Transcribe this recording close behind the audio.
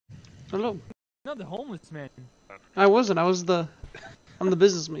Hello. Not the homeless man. I wasn't. I'm the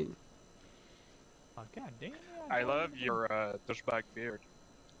businessman. Oh god damn. I love your douchebag beard.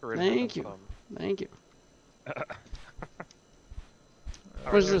 Really Thank you. handsome. Thank you.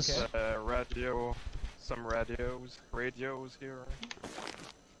 Where's this? Radio. Some radios here.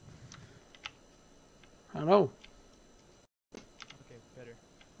 Hello. Okay, better.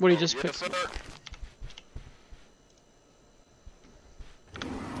 What do you just Yes, pick? sir.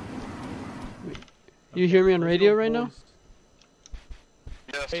 You hear me on radio right now?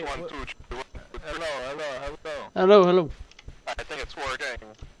 Yes, Hey, 1, 2, 3. Hello. Hello, hello. I think it's working.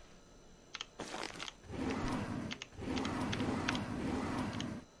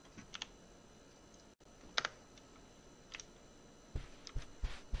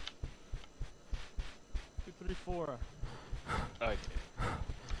 Two, three, four. Okay.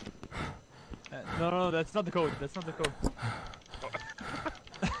 No, that's not the code. That's not the code.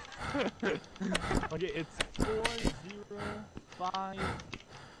 Okay, it's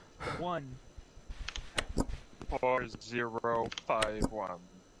 4051. 4051.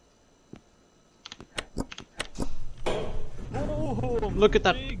 Oh, Look at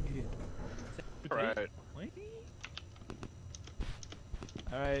that. big. Right.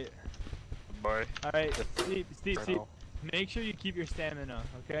 Alright. Boy. Alright, Steve. now. Make sure you keep your stamina,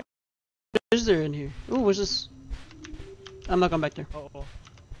 okay? What is there in here? Ooh, what's this? I'm not going back there. Oh,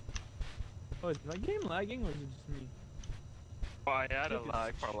 is my game lagging or is it just me? Oh, I had a Keep it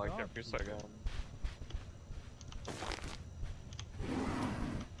lag for like sharp. every second.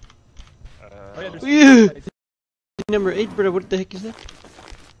 Oh yeah, there's Yeah. flashlights. Number 8, brother. What the heck is that?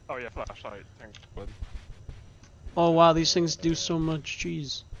 Oh yeah, flashlight. Thanks, bud. Oh wow, these things do so much.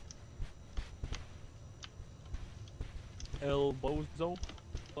 Jeez. El Bozo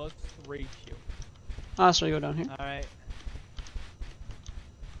plus ratio. Ah, so I go down here. Alright.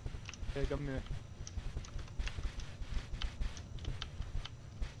 Okay, come here.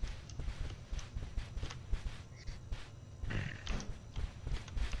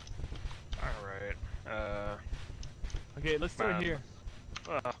 Alright. Okay, let's start Man. here.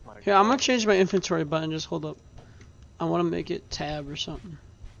 Oh my Here, I'm God. gonna change my inventory button. Just hold up. I want to make it tab or something.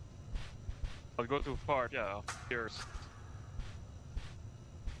 I'll go too far. Yeah, here's.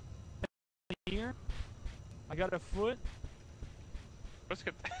 Here. I got a foot. What's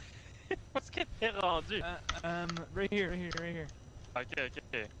que t'es rendu? Right here. Ok.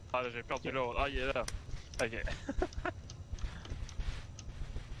 Ah, là, j'ai perdu l'autre. Ah, il est là. Ok.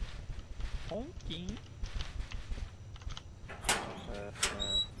 Okay.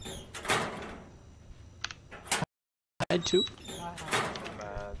 I had 2.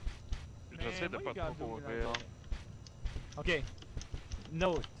 Man. J'essaie de what pas you got trop going on ouvrir. there? Okay.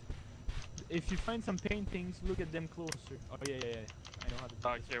 Note. If you find some paintings, look at them closer. Oh yeah. I know how to do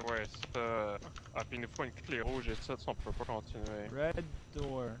Ah, ok, ouais, ça. Ah, puis il nous faut une clé rouge et ça, on peut pas continuer. this. Red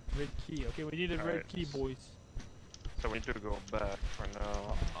door. Red key. Okay, we need a red Alright. key, boys. So we need to go back for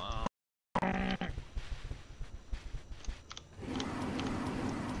now.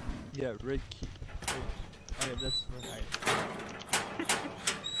 Yeah, red key. Wait. Oh yeah, that's right.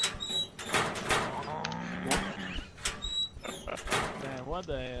 Man, what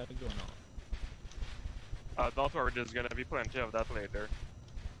the hell is going on? Don't worry, there's gonna be plenty of that later.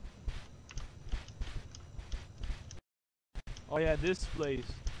 Oh yeah, this place.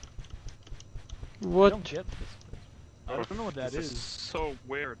 I What? don't get this place. I don't know what that This is. so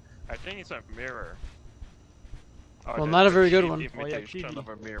weird. I think it's a mirror. Oh, Well, that's not a very good cheap one. Oh, yeah, imitation cheapy. of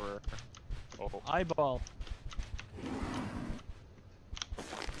a mirror. Oh. Eyeball.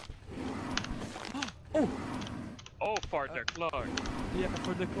 Oh! Oh, for the clock. Yeah,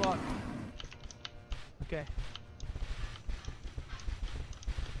 for the clock. Okay.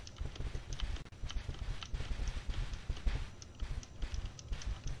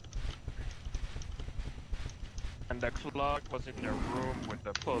 And the clock was in the room with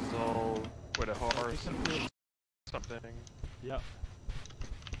the puzzle, with a horse and something. Yeah.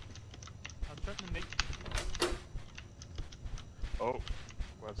 I'm trying to make. Oh,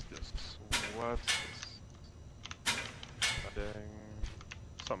 what's this? What's this? Something.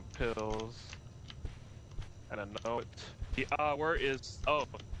 Some pills. And a note. The hour is. Oh,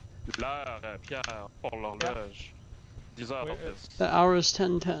 l'heure, Pierre, pour l'horloge. 10 heures Wait, this. The hour is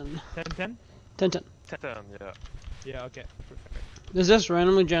 10:10. 10-10? 10:10. 10, yeah. Yeah, okay. Perfect. Is this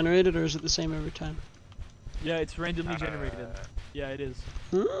randomly generated or is it the same every time? Yeah, it's randomly generated. Yeah, it is.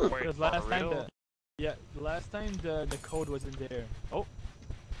 Hmm. Wait, Because for last time real? the last time the code wasn't there. Oh,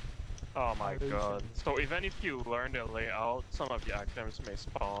 Oh my Illusion. god. So even if you learn the layout, some of the items may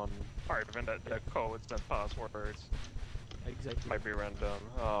spawn, or even the codes and passwords. Exactly. Might be random.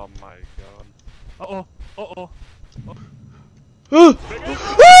 Oh my god. Uh oh.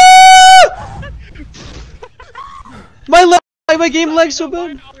 My game lags so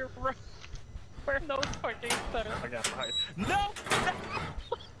bad. Where no fucking stairs? Okay, I'm hiding. No!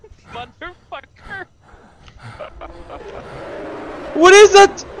 Motherfucker! What is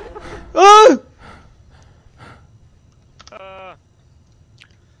that? Go!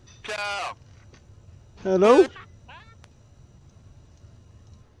 Hello?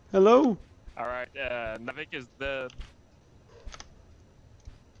 Hello? Alright, Navik is dead.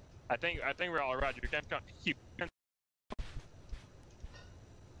 I think we're alright. You can keep.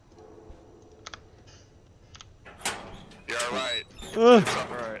 You're right. It's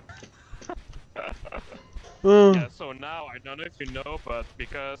alright. Yeah, so now, I don't know if you know, but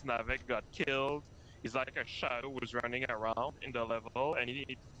because Navik got killed, he's like a shadow who's running around in the level, and he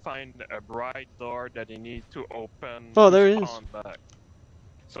needs to find a bright door that he needs to open Oh, to there he is. spawn back.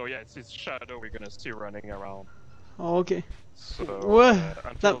 So yeah, it's his shadow we're gonna see running around. Oh, okay. So What?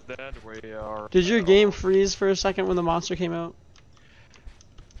 until then, we are... Did your game freeze for a second when the monster came out?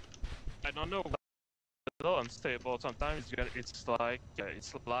 I don't know. It's a little unstable. Sometimes it's like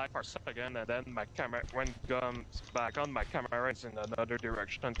per second, and then my camera, when it comes back on, my camera is in another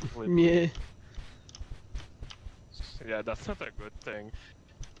direction completely. Yeah. Yeah, that's not a good thing.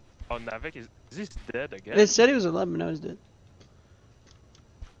 Oh, Navik is he dead again? It said he was 11, now he's dead.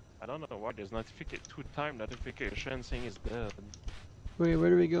 I don't know why there's two-time notification saying he's dead. Wait, where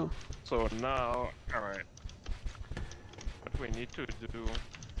do we go? So now, alright. What we need to do...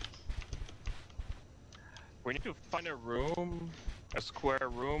 We need to find a room, a square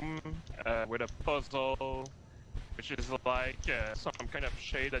room, with a puzzle, which is like some kind of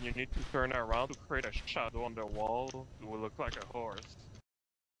shade that you need to turn around to create a shadow on the wall. It will look like a horse.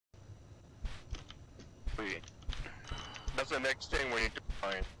 Wait. That's the next thing we need to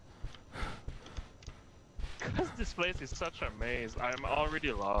find. Because this place is such a maze, I'm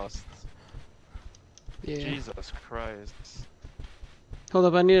already lost. Yeah. Jesus Christ. Hold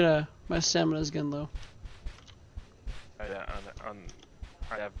up, I need my stamina's getting low.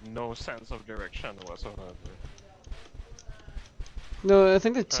 I have no sense of direction whatsoever. No, I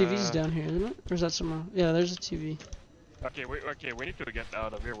think the TV's down here, isn't it? Or is that somewhere? Yeah, there's a TV. Okay, we need to get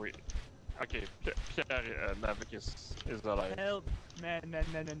out of here. Okay, Pierre Navik is alive. Help! Man.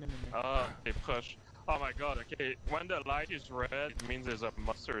 Ah, okay, push. Oh my god, okay, when the light is red, it means there's a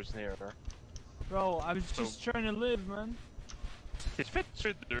monster near. Bro, I was just trying to live, man. It's fit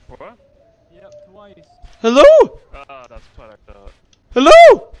to do what? Yep, twice. Hello? Ah, that's what I thought.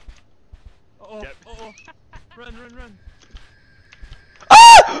 Hello? Uh-oh, Yep. uh-oh. Run.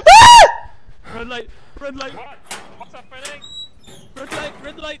 Ah! Ah! Red light. What? What's happening?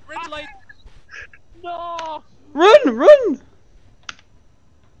 Red light. No! Run!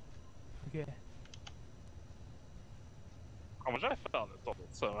 Okay. Comment j'allais faire de tomber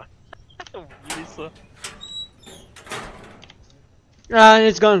de ça? Oublie ça. Ah,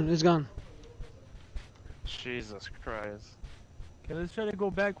 it's gone. Jesus Christ. Okay, let's try to go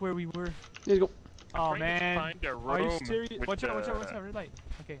back where we were. Let's go. Oh Trying to man. find a Are you room serious? with Watch out, red light.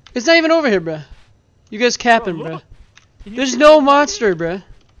 Okay. It's not even over here, bruh. You guys capping, Bro, bruh. look. Can you There's see no the- monster, bruh.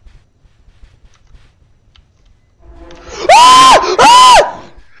 Ah!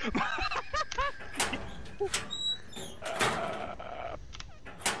 Ah!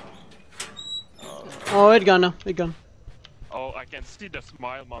 Oh, it gone now. It gone. Oh, I can see the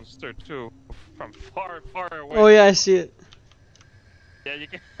smile monster too, from far away. Oh yeah, I see it. Yeah, you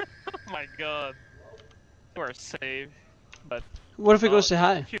can. Oh my god. You are safe, but. What if we go say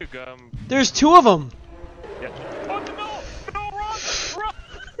hi? If you There's two of them. Yeah. Oh no! No, run!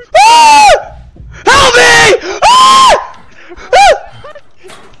 Ah! Help me! Ah! Ah!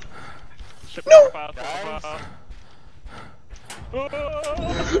 No! Guys. No! No!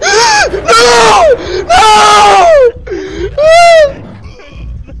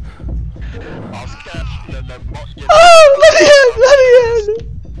 I'll catch the Oh, let me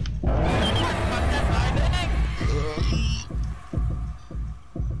in!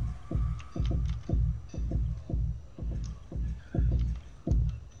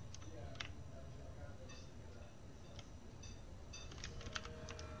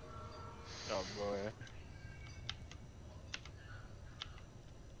 Oh boy.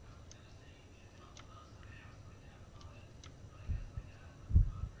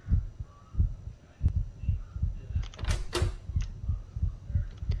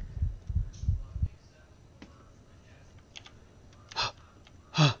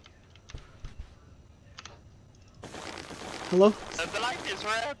 Hello? The light is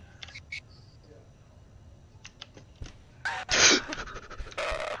red.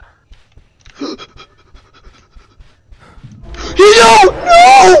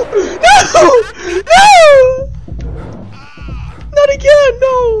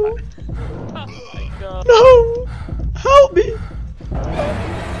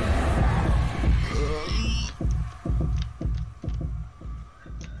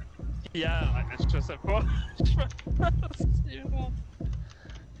 Yeah, je sais pas.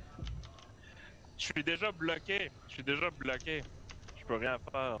 Je suis déjà bloqué. Je suis déjà bloqué. Je peux rien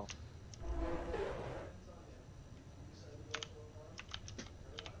faire.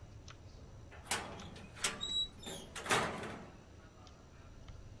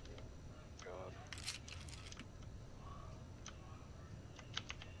 God.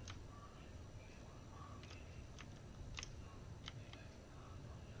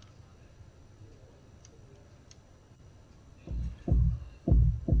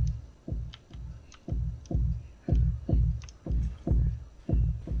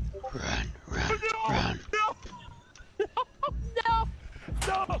 Run, run, No! run. No! No!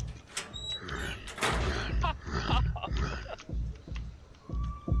 No!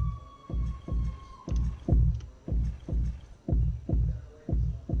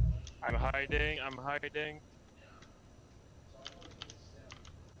 I'm hiding, I'm hiding.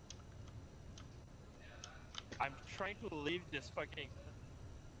 I'm trying to leave this fucking...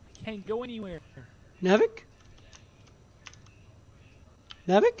 I can't go anywhere. Navik?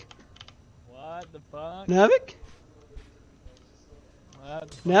 Navik? What the fuck? Navik?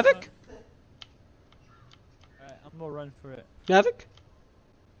 What the Navik? fuck? Alright, I'm gonna run for it. Navik?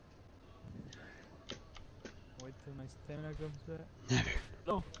 Wait till my stamina comes back. Navik.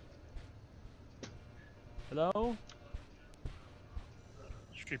 Hello? Hello?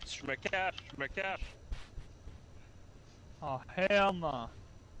 Je me cache, je me cache. Oh, hell no.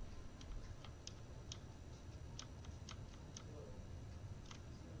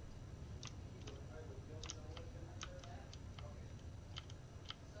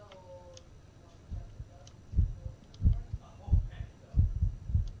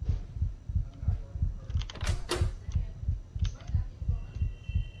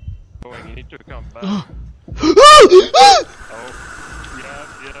 Going, you need to come back. Oh,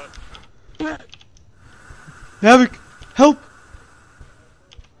 yeah. Navik! Help!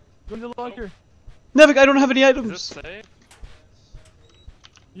 Go in the locker. Navik, I don't have any Is items! this safe?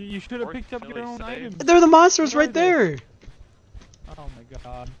 You should have picked up your own Fortunately safe. items. There are the monsters Where right are they? there! Oh my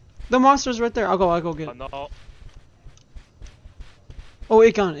god. The monsters right there. I'll go get Oh it. no. Oh,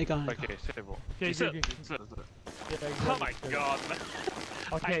 Ikon. Okay, c'est bon. Okay, It's it, okay. it's it, it's it. Yeah, Oh my exactly. god, man.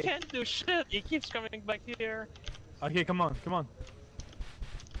 I Okay. can't do shit. He keeps coming back here. Okay, come on.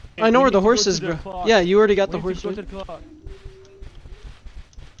 I know we where need the to horse go is, to the bro. clock. Yeah, you already got We the need horse. to go Right? to the clock.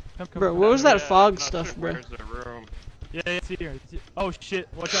 Come, Bro, what was that fog not stuff, sure bro? Where's the room? Yeah, it's here. Oh shit!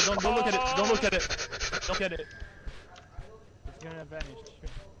 Watch out! Don't look at it! Don't look at it! Don't look at it! It's gonna vanish.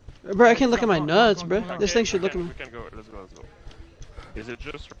 Bro, I can't look at my Come on, nuts, come bro. on, come on. This thing should we look at can, me. we can go. Let's go. Let's go. Is it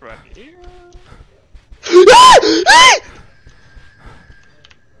just right here?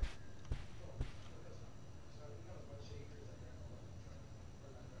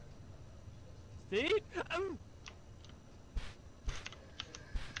 Steve?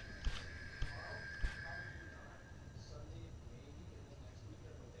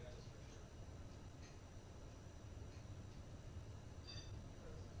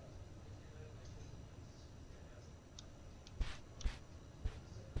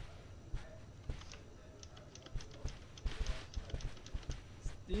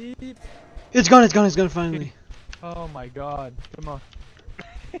 Steve? It's gone finally. Oh my god! Come on.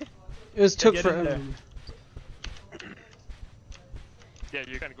 It was took get in forever. there. Yeah,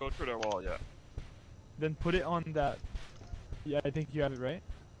 you can go through the wall. Yeah. Then put it on that. Yeah, I think you have it right.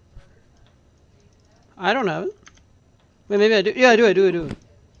 I don't have it. Wait, maybe I do. Yeah, I do.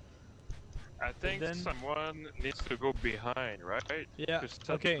 I think then- someone needs to go behind, right? Yeah. To set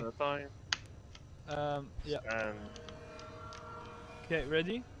Okay. the time. Yeah. And Okay,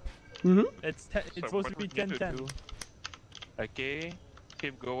 ready? Mm-hmm. It's so supposed to what be we need to 10:10. do- Okay,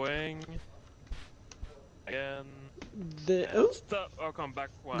 keep going. Again. Oh, Stop. Oh, come back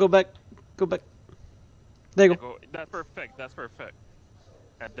one. go back. There you go. Go. That's perfect. That's perfect.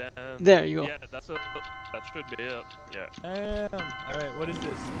 And then. There you go. Yeah, that's it. That should be it. Yeah. Alright, what is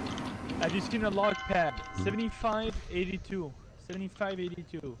this? Have you seen a log pad? 7582.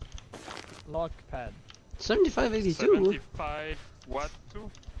 7582. Log pad. 7582. 75. What? 2?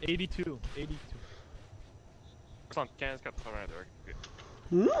 82. 75, 82.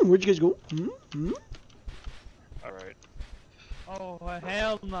 Okay. Where'd you guys go? Alright. Oh,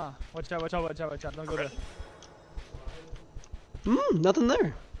 hell nah. Watch out. Don't go there. Nothing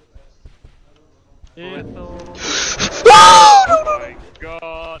there. Yeah. Oh my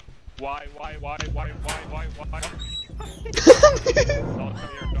god! Why?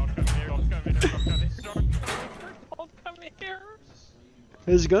 Don't come here!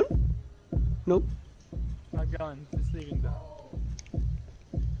 Is it gone? Nope. Not gone. It's leaving though.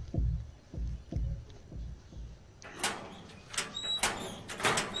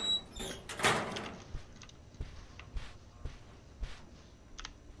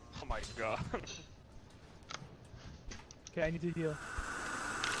 my god. Okay, I need to heal.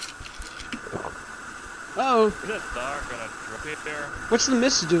 Uh-oh. Is that dog gonna drop it there? What's the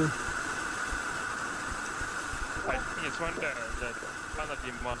mist do? I think it's when the one of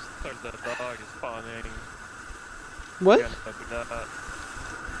the monsters, the dog is spawning. What? Gonna do that.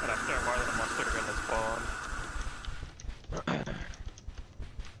 And after a while, the monster gonna spawn.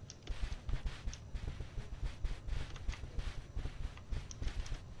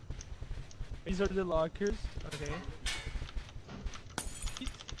 These are the lockers. Okay.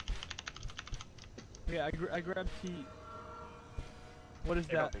 Okay, I grabbed key. What is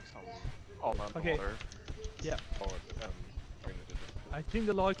that? All on Okay. water. Yeah. Oh, I think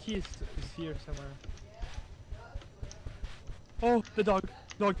the lock key is here somewhere. Oh, the dog.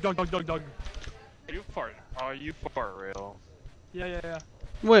 Dog. Are you for real? Yeah.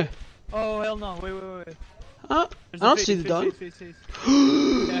 Where? Oh, hell no. Wait. Huh? There's I don't a see the dog. face.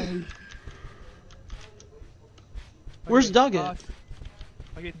 Yeah. Where's the Okay, dog at?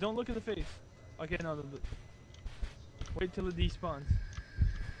 Okay, don't look at the face. Okay, no. Wait till it despawns.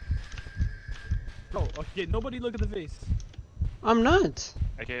 Oh, okay, nobody look at the face. I'm not.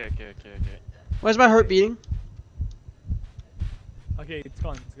 Okay. Why is my heart beating? Okay, it's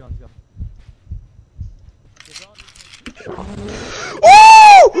gone.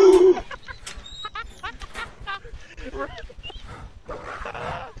 Oh!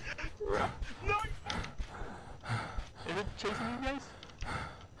 Is it chasing you guys?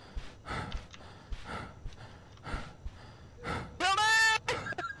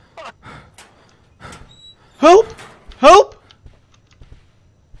 Help! Help!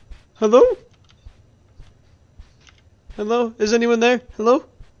 Hello? Hello? Is anyone there? Hello?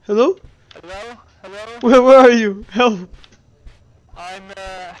 Hello? Hello? Where are you? Help! I'm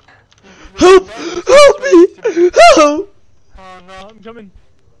Help! Help me! Help! Oh no, I'm coming.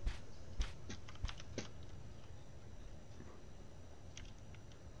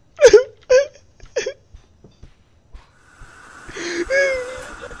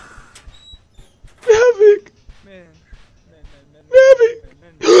 Havoc! Man.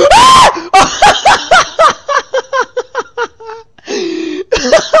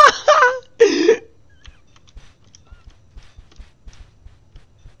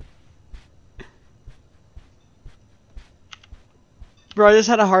 Bro, I just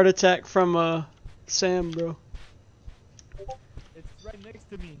had a heart attack from Sam, bro. It's right next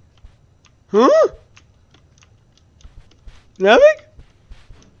to me. Huh? Navik?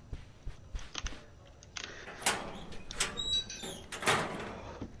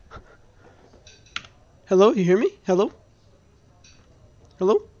 Hello, you hear me? Hello?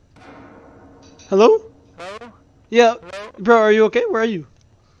 Hello? Hello? Hello? Yeah, Hello? bro, are you okay? Where are you?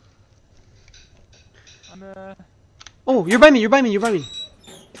 I'm Oh, you're by me.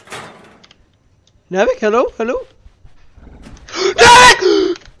 Navik, hello? Navik!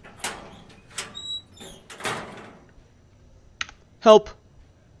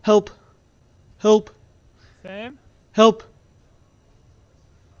 Help. Sam? Help.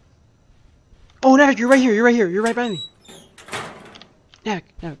 Oh, Navik, you're right here. You're right by me.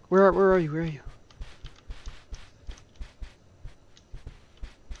 Navik, where are you?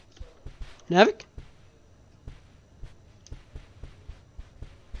 Navik?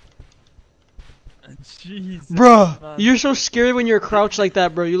 Jesus. Bruh, man. you're so scary when you're crouched like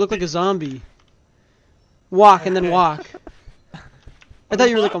that, bro. You look like a zombie. Walk and then walk. I thought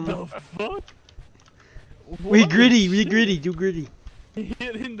you were like What a... the fuck? We What? gritty, do gritty.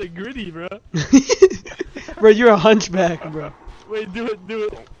 Hit in the gritty, bro. Bro, you're a hunchback, bro. Wait, do it.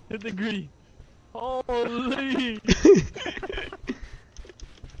 Hit the gritty. Holy.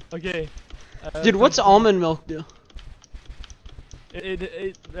 Okay. Dude, what's almond milk do?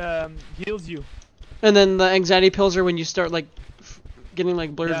 It heals you. And then the anxiety pills are when you start like getting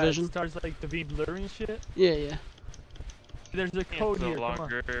like blurred Yeah, vision. it starts like to be blurry and shit. Yeah. There's a code The here. Come on.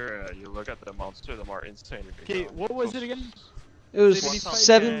 longer you look at the monster, the more insane it Okay, becomes. what was it again? It was 75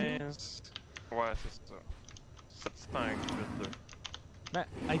 7. Ouais, c'est ça. 7-5, Man,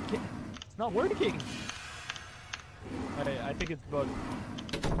 I can't. It's not working. I think it's bugged.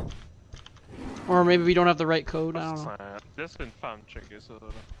 Or maybe we don't have the right code. I don't know. Just une femme checker ça.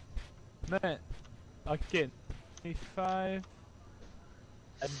 Man, okay. 25.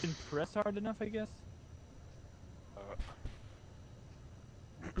 I didn't press hard enough, I guess.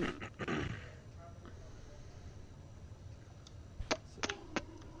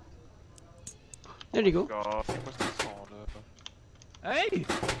 There you go. God, c'est quoi ce son là? Hey!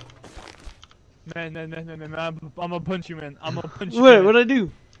 Man, I'm gonna punch you, man. I'm gonna punch you. Wait, man. what'd I do?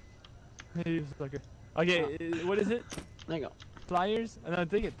 Hey, you sucker. Okay, what is it? There you go. pliers? No,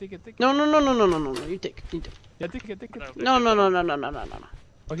 take it. No. You take. Yeah, take it. No.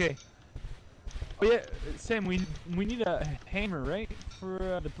 Okay. Oh yeah, Sam, we need a hammer, right?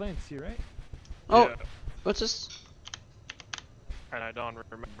 For the plants here, right? Oh, Yeah, what's this? and I don't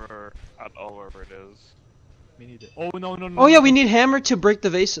remember at all where it is. We need it. Oh no. Oh yeah, we need hammer to break the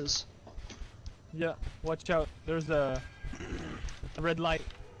vases. Yeah, watch out. There's a red light.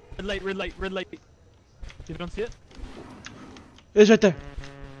 Red light. You don't see it? It's right there.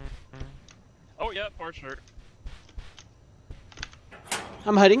 Oh yeah, for sure.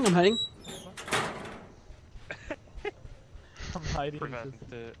 I'm hiding. I'm hiding.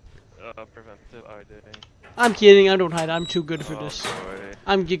 Preventive hiding. I'm kidding. I don't hide. I'm too good for Oh, this. boy.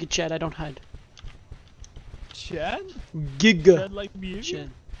 I'm Giga Chad. I don't hide. Chad? Giga Chad like me? Chad.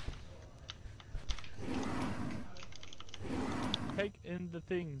 Take in the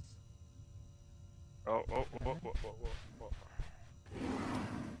things. Oh.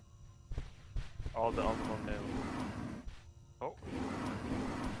 All the other one now. Oh.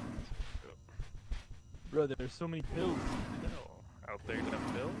 Bro, there's so many pills. No, I'll take them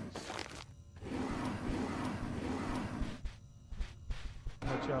pills.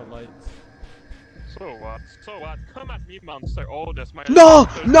 Watch out, lights. So what? Come at me, monster. Oh, that's my. No!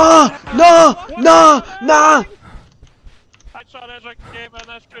 I shot as a game and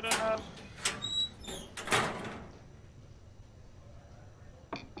I shouldn't have.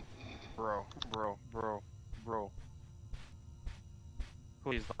 Bro.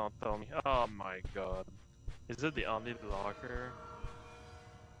 Please don't tell me. Oh my god. Is it the only locker?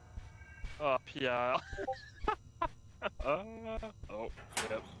 Oh, Pierre. Oh,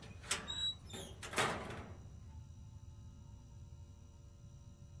 yep.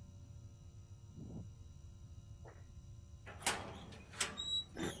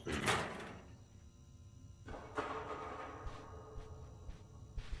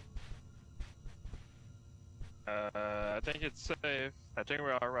 I think it's safe. I think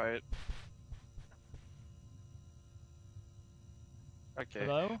we're alright. Okay.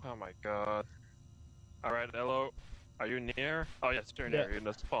 Hello? Oh my god. Alright, hello. Are you near? Oh yes, you're near. Yeah. You're in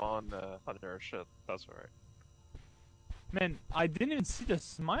the spawn under shit. That's alright. Man, I didn't even see the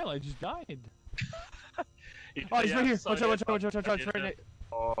smile, I just died. Oh, he's Yeah, right here! so Watch yes, out, I it's did right that.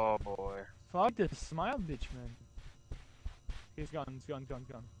 Oh boy. Fuck the smile, bitch, man. He's gone.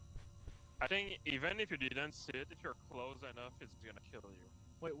 I think even if you didn't see it, if you're close enough, it's gonna kill you.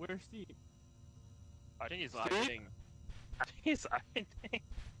 Wait, where's Steve? I think he's Steve? hiding. I think he's hiding.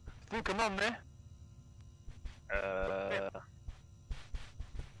 Steve, come on, man.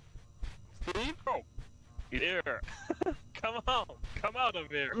 Steve? Oh! Here! Come on! Come out of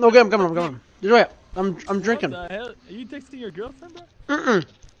here! No, get him. Just wait. I'm drinking. What the hell? Are you texting your girlfriend, bro? Mm-mm.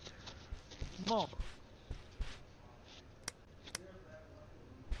 Come on.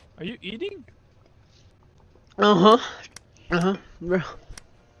 Are you eating? Bro.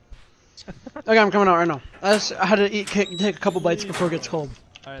 Okay, I'm coming out right now. I had to take a couple bites before it gets cold.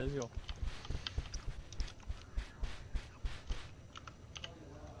 Alright, let's go.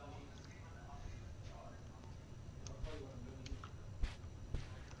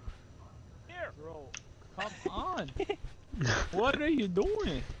 Here! Bro, come on. What are you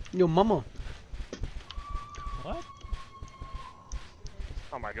doing? Yo, mama. What?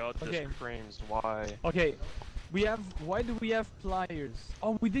 Oh my god, Okay. this screams. Why? Okay, why do we have pliers?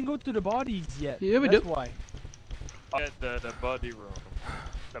 Oh, we didn't go to the bodies yet. Yeah, we That's did. why. The body room.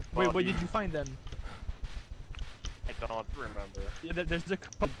 The Wait, where body- did you find them? I don't remember. Yeah, there's the.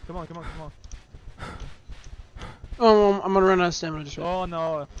 Come on. Oh, I'm gonna run out of stamina. Just wait. Oh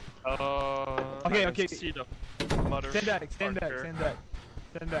no. Okay. Okay. See the mother. Stand back.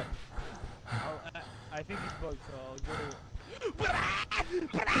 fucker. I think he's bugged, so I'll go.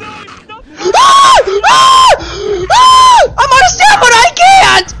 I'm out of stamina. I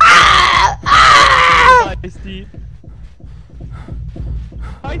can't. Bye, Steve.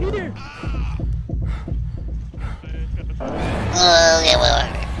 Hi here. Okay,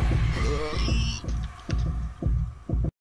 well.